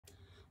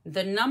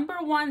The number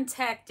one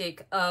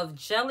tactic of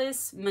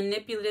jealous,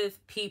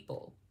 manipulative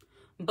people.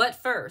 But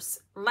first,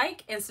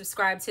 like and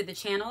subscribe to the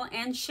channel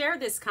and share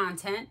this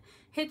content.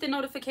 Hit the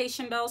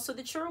notification bell so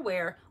that you're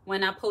aware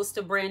when I post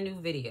a brand new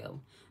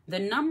video. The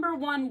number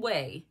one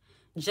way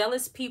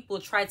jealous people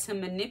try to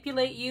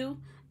manipulate you,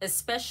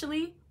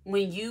 especially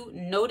when you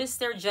notice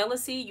their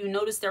jealousy, you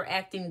notice they're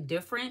acting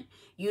different,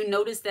 you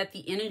notice that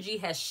the energy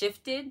has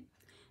shifted,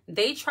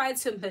 they try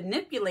to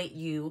manipulate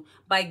you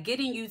by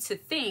getting you to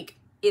think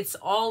it's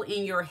all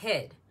in your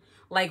head.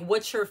 Like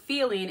what you're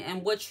feeling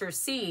and what you're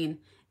seeing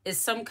is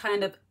some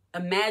kind of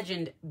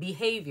imagined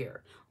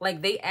behavior.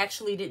 Like they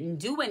actually didn't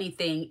do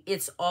anything.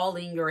 It's all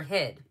in your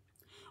head.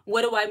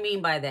 What do I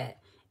mean by that?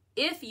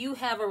 If you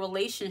have a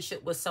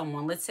relationship with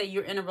someone, let's say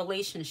you're in a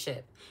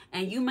relationship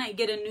and you might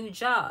get a new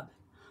job,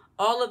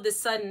 all of a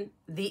sudden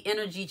the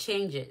energy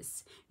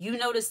changes. You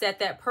notice that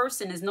that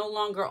person is no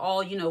longer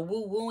all,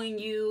 woo-wooing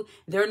you.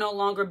 They're no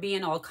longer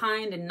being all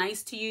kind and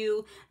nice to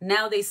you.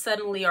 Now they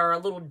suddenly are a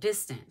little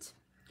distant.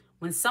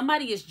 When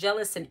somebody is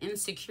jealous and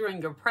insecure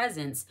in your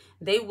presence,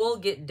 they will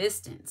get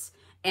distance.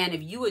 And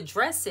if you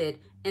address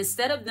it,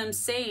 instead of them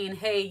saying,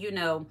 hey,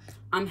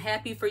 I'm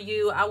happy for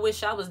you, I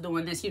wish I was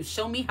doing this, you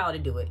show me how to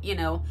do it,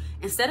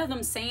 instead of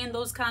them saying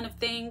those kind of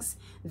things,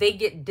 they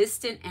get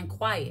distant and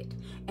quiet.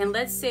 And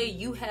let's say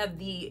you have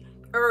the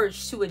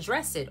urge to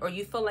address it, or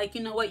you feel like,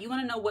 you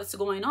want to know what's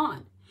going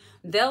on.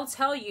 They'll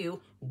tell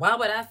you, why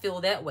would I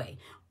feel that way?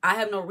 I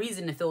have no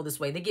reason to feel this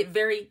way. They get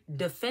very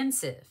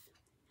defensive.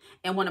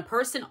 And when a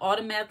person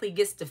automatically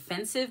gets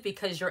defensive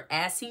because you're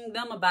asking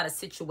them about a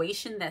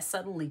situation that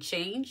suddenly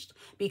changed,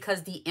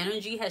 because the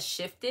energy has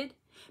shifted,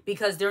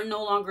 because they're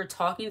no longer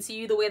talking to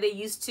you the way they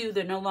used to,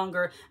 they're no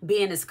longer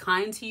being as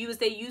kind to you as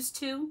they used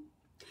to,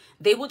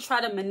 they will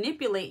try to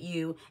manipulate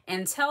you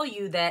and tell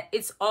you that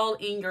it's all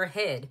in your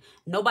head.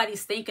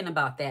 Nobody's thinking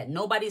about that.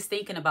 Nobody's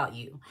thinking about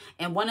you.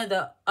 And one of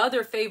the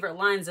other favorite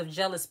lines of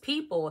jealous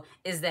people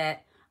is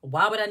that,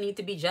 why would I need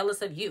to be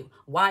jealous of you?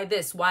 Why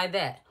this? Why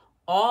that?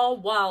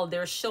 All while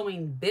they're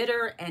showing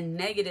bitter and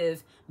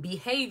negative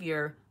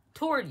behavior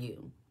toward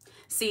you.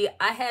 See,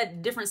 I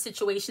had different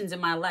situations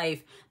in my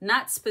life,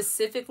 not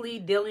specifically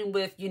dealing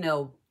with,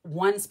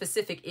 one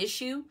specific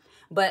issue,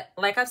 but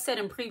like I've said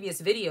in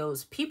previous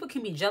videos, people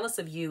can be jealous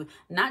of you,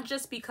 not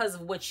just because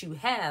of what you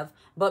have,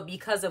 but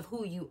because of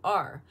who you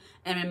are.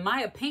 And in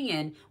my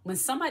opinion, when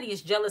somebody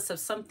is jealous of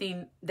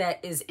something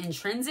that is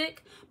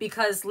intrinsic,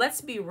 because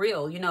let's be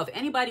real, if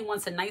anybody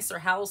wants a nicer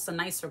house, a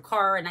nicer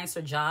car, a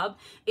nicer job,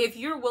 if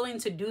you're willing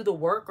to do the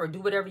work or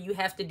do whatever you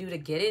have to do to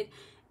get it,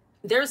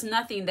 there's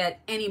nothing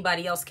that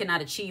anybody else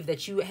cannot achieve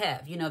that you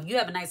have. If you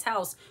have a nice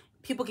house,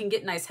 people can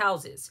get nice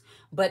houses.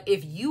 But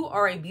if you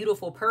are a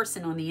beautiful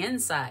person on the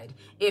inside,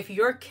 if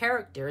your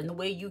character and the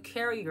way you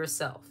carry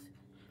yourself,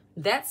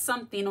 that's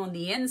something on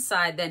the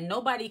inside that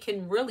nobody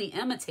can really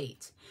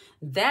imitate.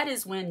 That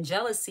is when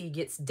jealousy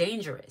gets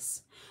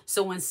dangerous.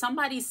 So when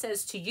somebody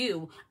says to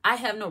you, I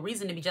have no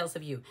reason to be jealous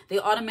of you, they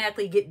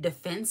automatically get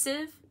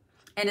defensive.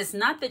 And it's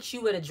not that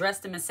you would address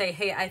them and say,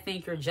 hey, I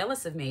think you're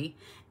jealous of me.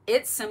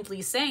 It's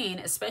simply saying,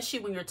 especially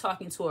when you're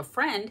talking to a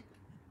friend,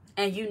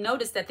 and you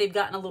notice that they've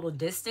gotten a little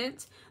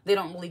distant, they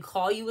don't really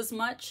call you as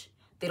much,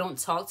 they don't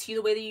talk to you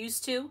the way they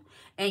used to,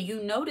 and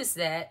you notice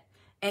that,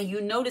 and you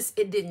notice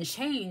it didn't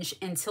change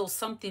until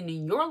something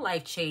in your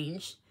life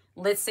changed.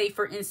 Let's say,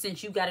 for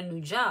instance, you got a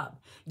new job,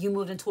 you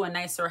moved into a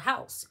nicer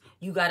house,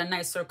 you got a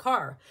nicer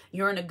car,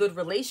 you're in a good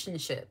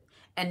relationship,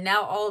 and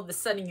now all of a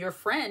sudden your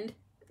friend,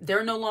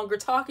 they're no longer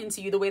talking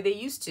to you the way they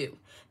used to.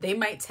 They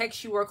might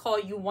text you or call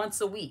you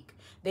once a week.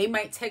 They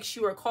might text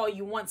you or call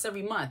you once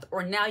every month,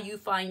 or now you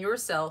find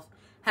yourself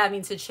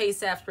having to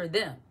chase after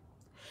them.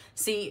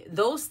 See,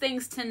 those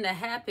things tend to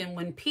happen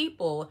when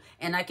people,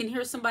 and I can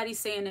hear somebody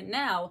saying it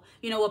now,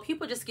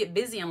 people just get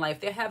busy in life.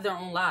 They have their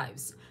own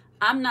lives.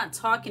 I'm not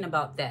talking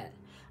about that.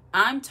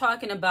 I'm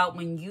talking about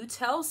when you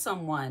tell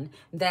someone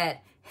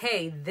that,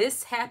 hey,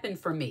 this happened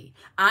for me.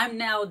 I'm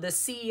now the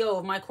CEO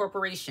of my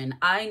corporation.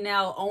 I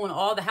now own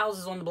all the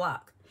houses on the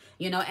block.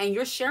 And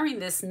you're sharing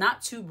this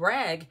not to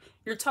brag.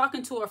 You're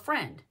talking to a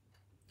friend.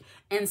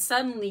 And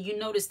suddenly you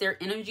notice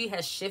their energy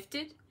has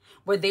shifted,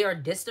 where they are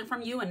distant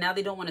from you and now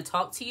they don't want to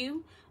talk to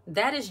you.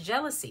 That is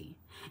jealousy.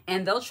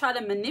 And they'll try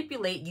to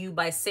manipulate you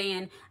by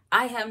saying,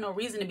 I have no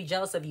reason to be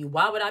jealous of you.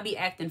 Why would I be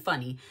acting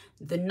funny?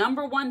 The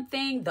number one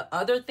thing, the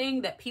other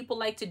thing that people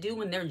like to do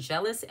when they're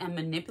jealous and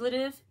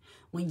manipulative,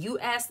 when you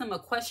ask them a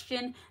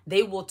question,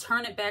 they will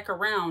turn it back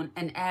around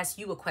and ask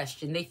you a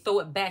question. They throw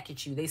it back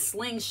at you. They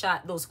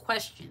slingshot those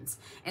questions.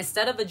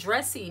 Instead of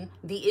addressing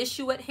the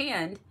issue at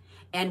hand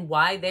and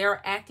why they're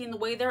acting the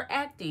way they're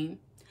acting,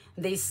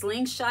 they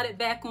slingshot it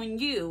back on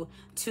you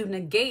to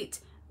negate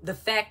the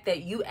fact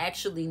that you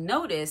actually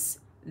notice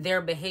their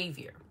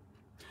behavior.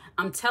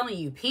 I'm telling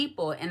you,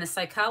 people and the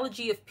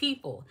psychology of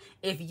people,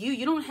 if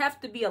you don't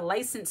have to be a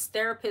licensed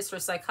therapist or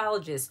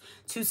psychologist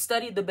to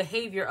study the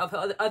behavior of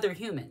other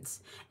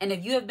humans. And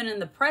if you have been in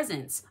the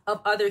presence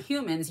of other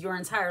humans your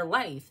entire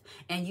life,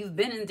 and you've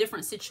been in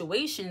different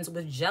situations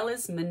with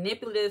jealous,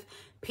 manipulative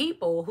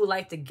people who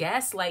like to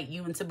gaslight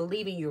you into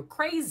believing you're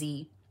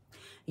crazy,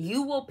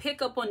 you will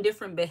pick up on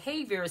different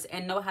behaviors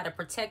and know how to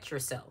protect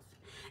yourself.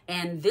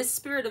 And this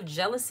spirit of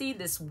jealousy,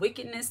 this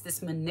wickedness,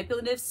 this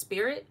manipulative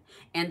spirit,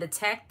 and the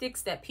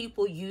tactics that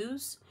people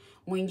use,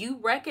 when you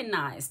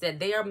recognize that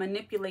they are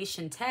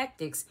manipulation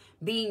tactics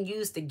being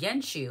used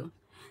against you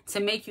to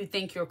make you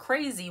think you're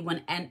crazy,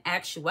 when in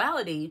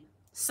actuality,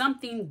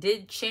 something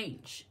did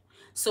change.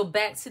 So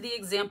back to the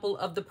example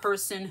of the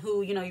person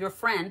who, your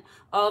friend,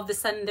 all of a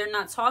sudden they're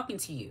not talking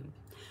to you.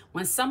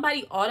 When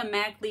somebody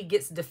automatically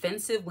gets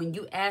defensive when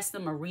you ask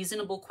them a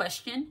reasonable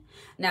question,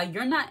 now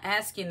you're not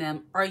asking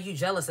them, are you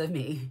jealous of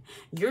me?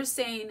 You're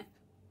saying,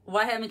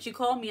 why haven't you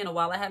called me in a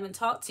while? I haven't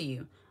talked to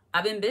you.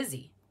 I've been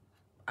busy.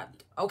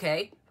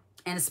 Okay.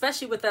 And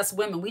especially with us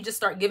women, we just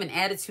start giving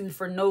attitude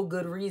for no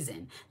good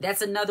reason.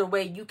 That's another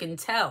way you can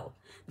tell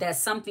that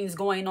something's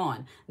going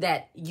on,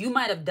 that you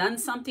might have done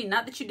something,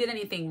 not that you did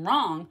anything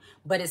wrong,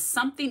 but it's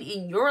something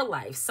in your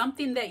life,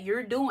 something that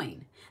you're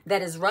doing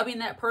that is rubbing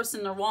that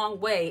person the wrong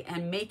way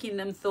and making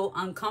them feel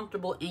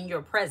uncomfortable in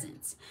your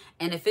presence.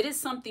 And if it is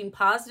something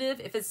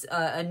positive, if it's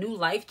a new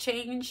life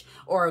change,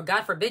 or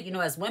God forbid,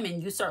 as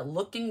women, you start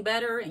looking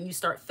better and you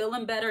start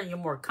feeling better and you're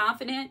more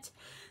confident,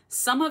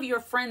 some of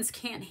your friends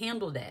can't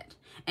handle that.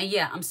 And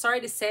yeah, I'm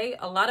sorry to say,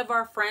 a lot of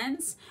our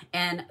friends,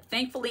 and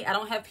thankfully I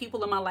don't have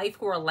people in my life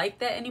who are like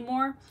that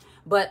anymore,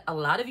 but a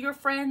lot of your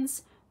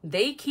friends,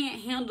 they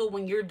can't handle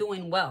when you're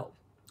doing well.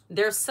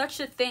 There's such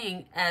a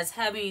thing as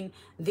having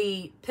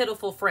the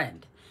pitiful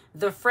friend.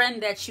 The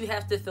friend that you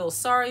have to feel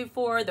sorry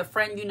for, the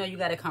friend you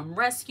got to come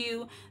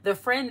rescue, the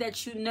friend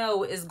that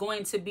is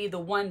going to be the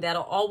one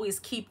that'll always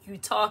keep you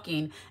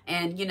talking.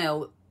 And,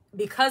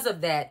 because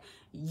of that,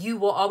 you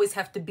will always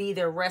have to be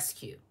their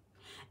rescue.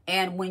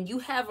 And when you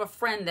have a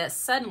friend that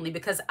suddenly,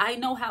 because I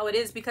know how it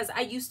is, because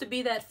I used to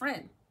be that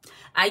friend.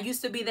 I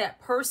used to be that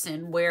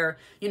person where,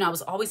 I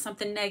was always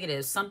something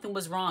negative, something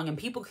was wrong, and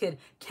people could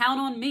count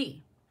on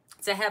me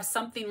to have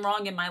something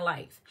wrong in my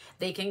life.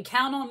 They can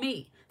count on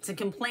me to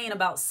complain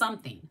about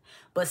something.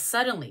 But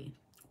suddenly,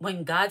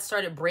 when God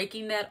started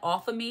breaking that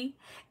off of me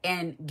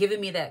and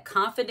giving me that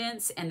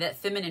confidence and that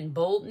feminine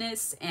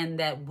boldness and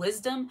that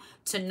wisdom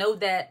to know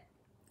that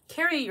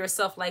carrying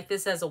yourself like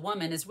this as a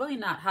woman is really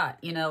not hot.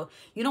 You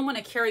don't want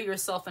to carry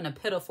yourself in a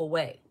pitiful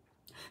way.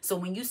 So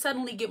when you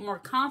suddenly get more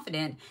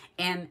confident,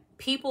 and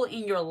people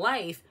in your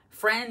life,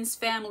 friends,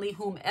 family,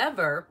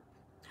 whomever,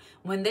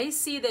 when they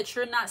see that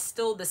you're not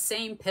still the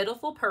same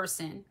pitiful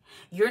person,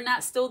 you're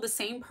not still the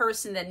same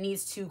person that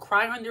needs to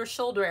cry on their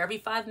shoulder every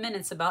 5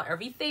 minutes about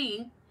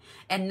everything,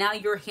 and now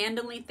you're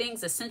handling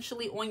things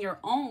essentially on your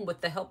own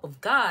with the help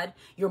of God,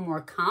 you're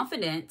more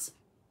confident.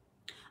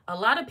 A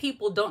lot of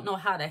people don't know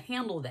how to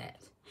handle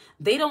that.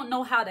 They don't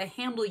know how to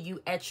handle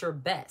you at your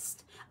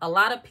best. A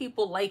lot of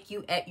people like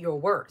you at your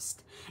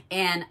worst.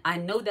 And I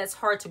know that's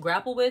hard to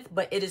grapple with,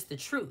 but it is the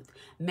truth.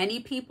 Many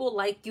people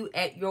like you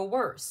at your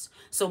worst.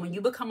 So when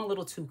you become a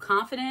little too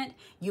confident,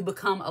 you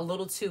become a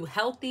little too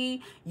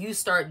healthy, you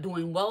start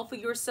doing well for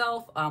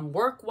yourself,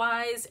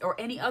 work-wise or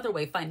any other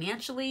way,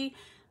 financially,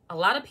 a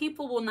lot of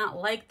people will not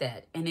like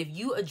that. And if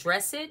you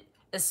address it,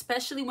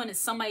 especially when it's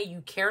somebody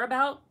you care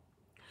about,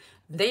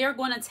 they are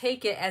going to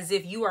take it as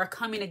if you are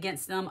coming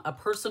against them, a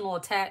personal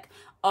attack,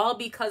 all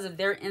because of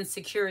their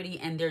insecurity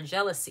and their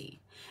jealousy.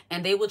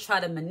 And they will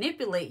try to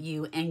manipulate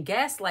you and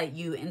gaslight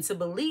you into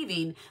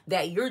believing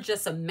that you're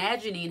just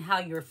imagining how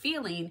you're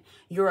feeling.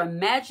 You're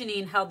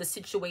imagining how the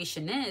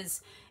situation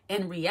is.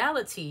 In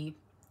reality,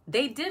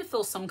 they did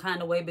feel some kind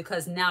of way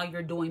because now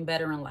you're doing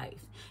better in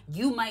life.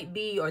 You might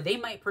be, or they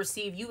might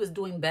perceive you as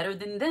doing better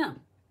than them.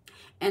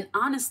 And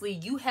honestly,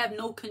 you have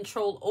no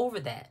control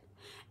over that.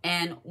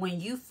 And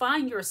when you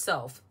find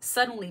yourself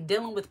suddenly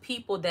dealing with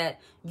people that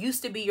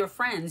used to be your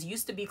friends,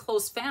 used to be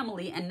close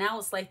family, and now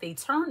it's like they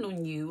turned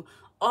on you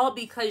all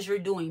because you're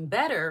doing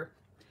better,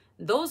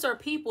 those are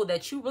people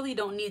that you really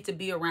don't need to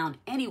be around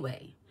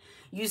anyway.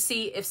 You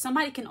see, if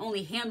somebody can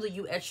only handle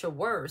you at your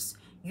worst,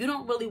 you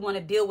don't really want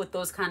to deal with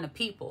those kind of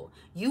people.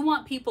 You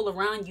want people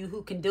around you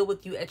who can deal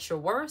with you at your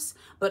worst,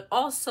 but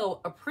also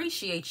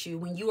appreciate you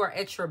when you are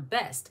at your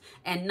best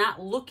and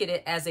not look at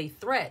it as a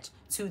threat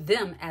to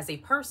them as a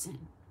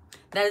person.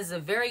 That is a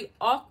very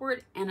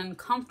awkward and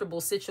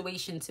uncomfortable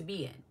situation to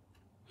be in.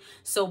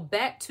 So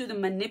back to the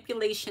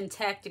manipulation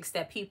tactics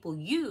that people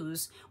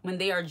use when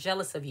they are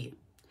jealous of you.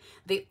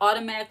 They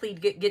automatically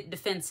get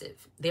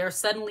defensive. They are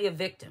suddenly a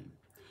victim.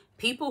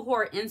 People who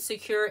are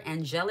insecure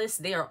and jealous,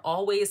 they are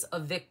always a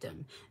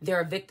victim.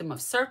 They're a victim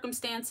of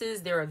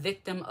circumstances. They're a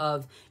victim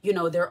of,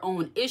 their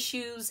own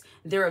issues.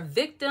 They're a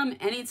victim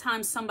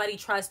anytime somebody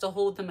tries to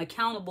hold them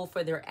accountable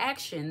for their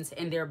actions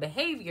and their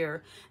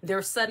behavior,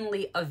 they're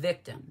suddenly a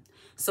victim.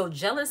 So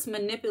jealous,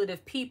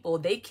 manipulative people,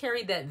 they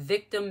carry that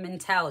victim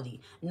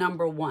mentality,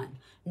 number one.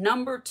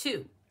 Number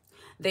two,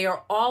 They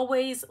are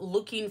always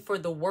looking for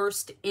the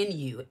worst in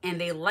you, and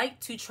they like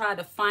to try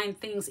to find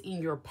things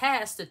in your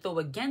past to throw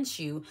against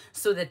you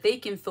so that they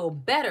can feel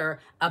better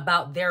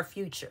about their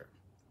future.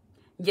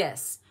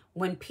 Yes,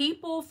 when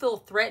people feel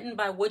threatened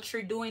by what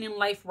you're doing in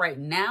life right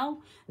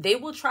now, they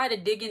will try to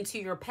dig into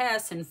your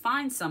past and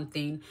find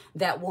something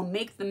that will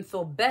make them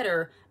feel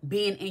better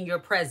being in your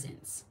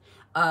presence.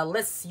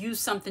 Let's use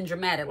something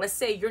dramatic. Let's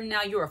say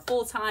you're a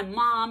full-time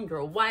mom, you're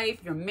a wife,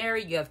 you're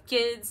married, you have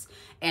kids,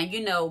 and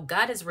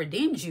God has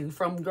redeemed you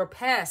from your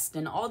past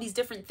and all these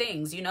different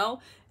things.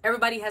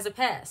 Everybody has a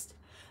past,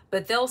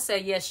 but they'll say,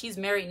 yes, she's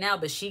married now,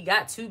 but she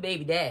got 2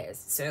 baby dads.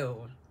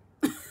 So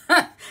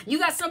you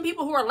got some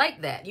people who are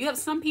like that. You have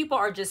some people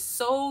are just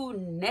so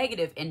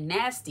negative and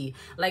nasty.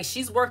 Like,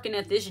 she's working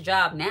at this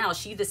job now.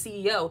 She's the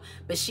CEO,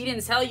 but she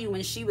didn't tell you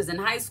when she was in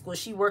high school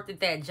she worked at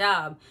that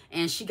job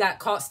and she got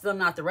caught still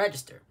not the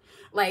register.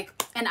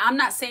 And I'm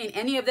not saying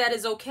any of that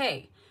is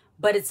okay,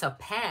 but it's a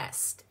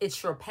past.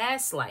 It's your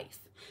past life.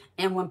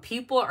 And when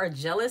people are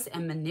jealous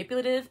and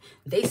manipulative,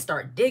 they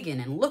start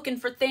digging and looking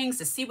for things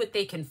to see what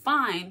they can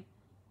find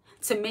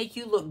to make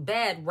you look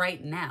bad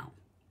right now.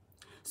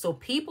 So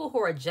people who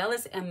are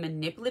jealous and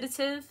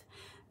manipulative,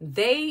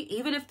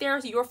 even if they're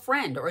your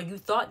friend or you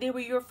thought they were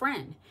your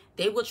friend,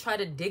 they will try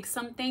to dig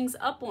some things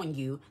up on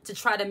you to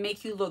try to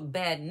make you look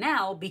bad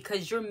now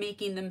because you're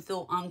making them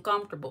feel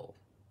uncomfortable.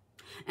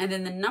 And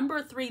then the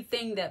number 3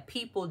 thing that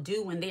people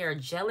do when they are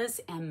jealous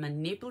and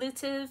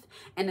manipulative,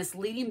 and it's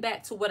leading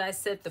back to what I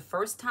said the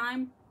first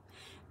time,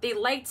 they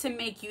like to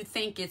make you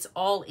think it's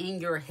all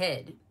in your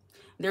head.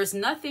 There's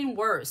nothing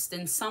worse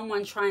than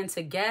someone trying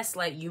to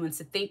gaslight you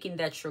into thinking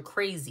that you're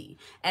crazy,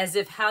 as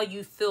if how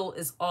you feel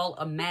is all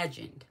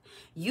imagined.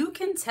 You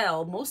can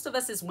tell, most of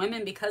us as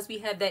women, because we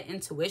have that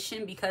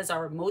intuition, because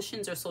our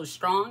emotions are so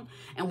strong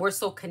and we're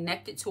so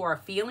connected to our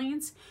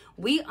feelings,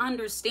 we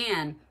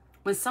understand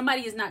when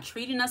somebody is not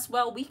treating us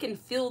well. We can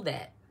feel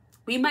that.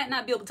 We might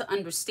not be able to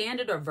understand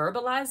it or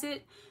verbalize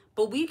it,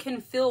 but we can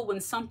feel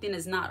when something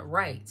is not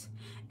right.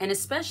 And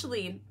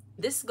especially,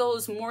 this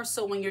goes more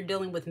so when you're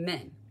dealing with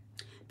men.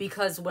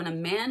 Because when a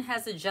man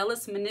has a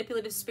jealous,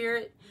 manipulative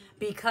spirit,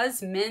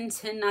 because men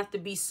tend not to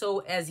be so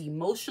as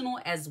emotional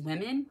as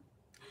women.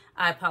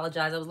 I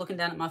apologize. I was looking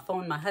down at my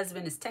phone. My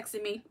husband is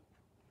texting me.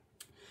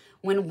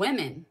 When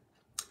women,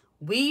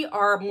 we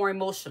are more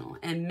emotional,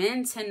 and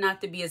men tend not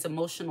to be as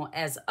emotional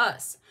as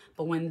us.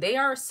 But when they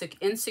are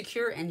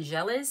insecure and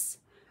jealous,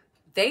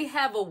 they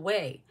have a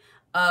way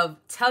of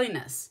telling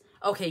us,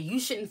 okay, you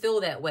shouldn't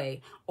feel that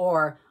way,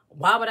 or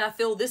why would I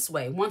feel this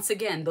way? Once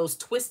again, those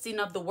twisting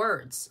of the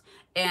words.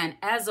 And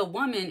as a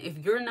woman, if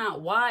you're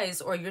not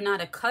wise or you're not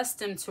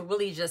accustomed to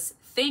really just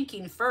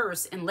thinking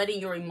first and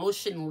letting your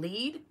emotion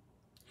lead,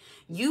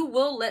 you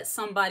will let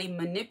somebody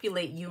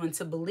manipulate you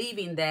into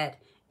believing that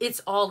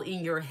it's all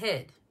in your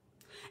head.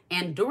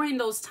 And during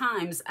those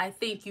times, I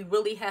think you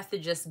really have to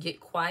just get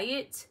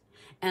quiet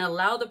and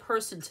allow the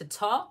person to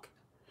talk.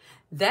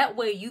 That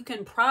way you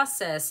can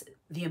process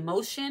the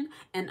emotion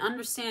and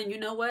understand, you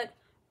know what?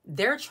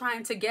 They're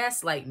trying to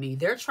gaslight me.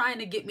 They're trying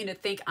to get me to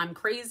think I'm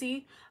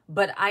crazy,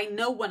 but I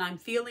know what I'm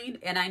feeling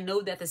and I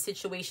know that the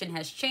situation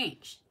has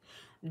changed.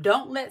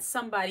 Don't let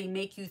somebody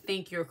make you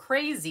think you're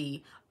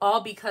crazy all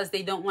because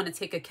they don't want to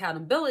take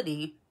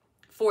accountability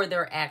for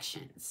their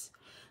actions.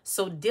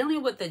 So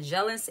dealing with a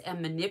jealous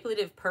and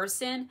manipulative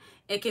person,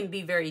 it can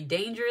be very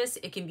dangerous.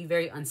 It can be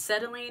very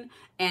unsettling,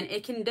 and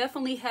it can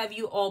definitely have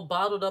you all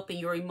bottled up in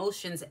your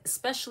emotions,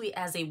 especially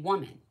as a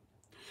woman.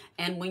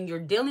 And when you're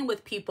dealing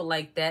with people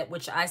like that,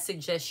 which I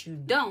suggest you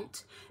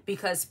don't,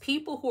 because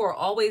people who are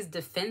always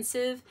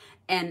defensive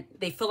and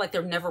they feel like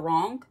they're never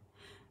wrong,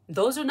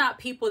 those are not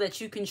people that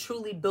you can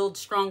truly build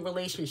strong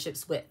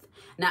relationships with.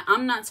 Now,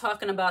 I'm not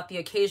talking about the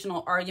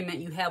occasional argument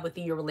you have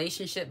within your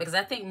relationship, because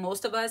I think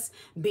most of us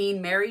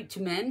being married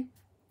to men,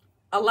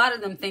 a lot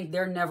of them think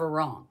they're never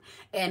wrong.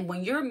 And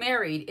when you're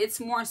married, it's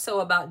more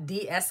so about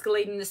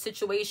de-escalating the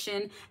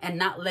situation and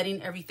not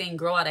letting everything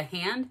grow out of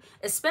hand,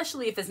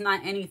 especially if it's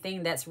not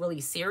anything that's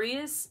really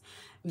serious.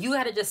 You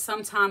got to just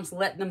sometimes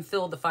let them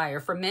feel the fire.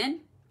 For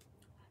men,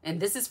 and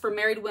this is for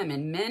married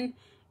women, men,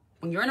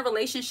 when you're in a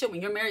relationship,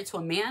 when you're married to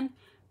a man,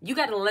 you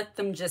got to let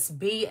them just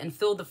be and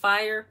feel the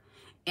fire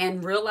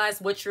and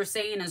realize what you're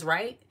saying is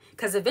right.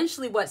 Because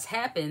eventually what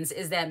happens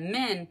is that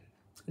men,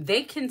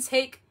 they can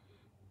take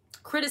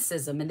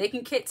criticism and they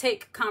can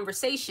take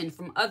conversation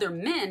from other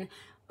men,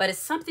 but it's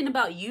something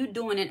about you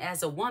doing it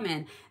as a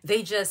woman.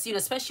 They just,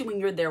 especially when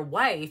you're their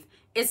wife,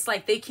 it's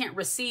like they can't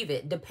receive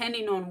it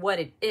depending on what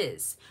it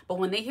is. But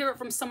when they hear it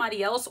from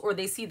somebody else or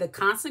they see the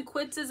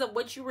consequences of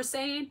what you were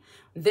saying,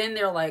 then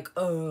they're like,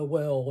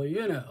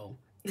 well,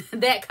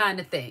 that kind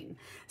of thing.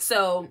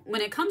 So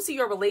when it comes to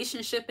your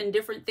relationship and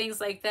different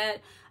things like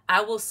that,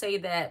 I will say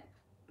that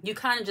you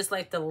kind of just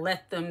like to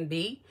let them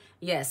be.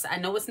 Yes, I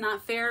know it's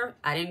not fair.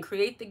 I didn't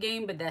create the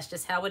game, but that's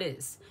just how it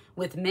is.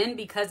 With men,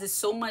 because there's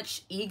so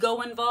much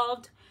ego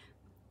involved,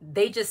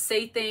 they just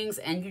say things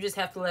and you just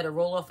have to let it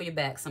roll off of your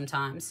back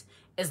sometimes.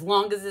 As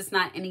long as it's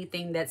not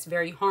anything that's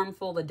very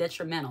harmful or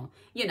detrimental.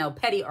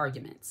 Petty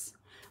arguments.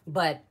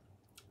 But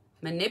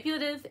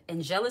Manipulative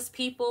and jealous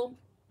people,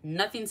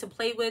 nothing to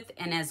play with.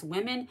 And as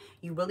women,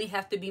 you really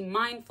have to be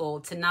mindful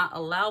to not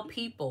allow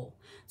people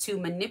to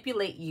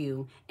manipulate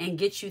you and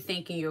get you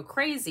thinking you're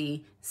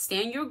crazy.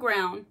 Stand your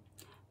ground,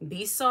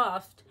 be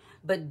soft,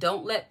 but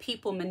don't let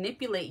people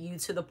manipulate you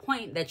to the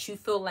point that you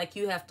feel like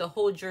you have to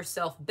hold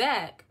yourself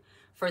back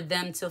for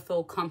them to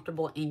feel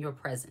comfortable in your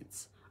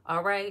presence.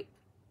 All right?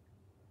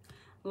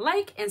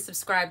 Like and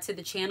subscribe to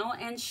the channel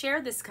and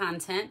share this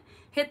content.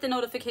 Hit the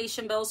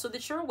notification bell so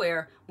that you're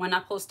aware when I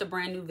post a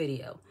brand new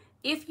video.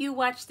 If you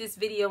watch this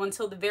video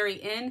until the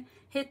very end,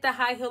 hit the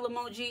high heel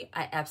emoji.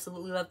 I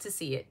absolutely love to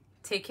see it.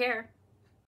 Take care.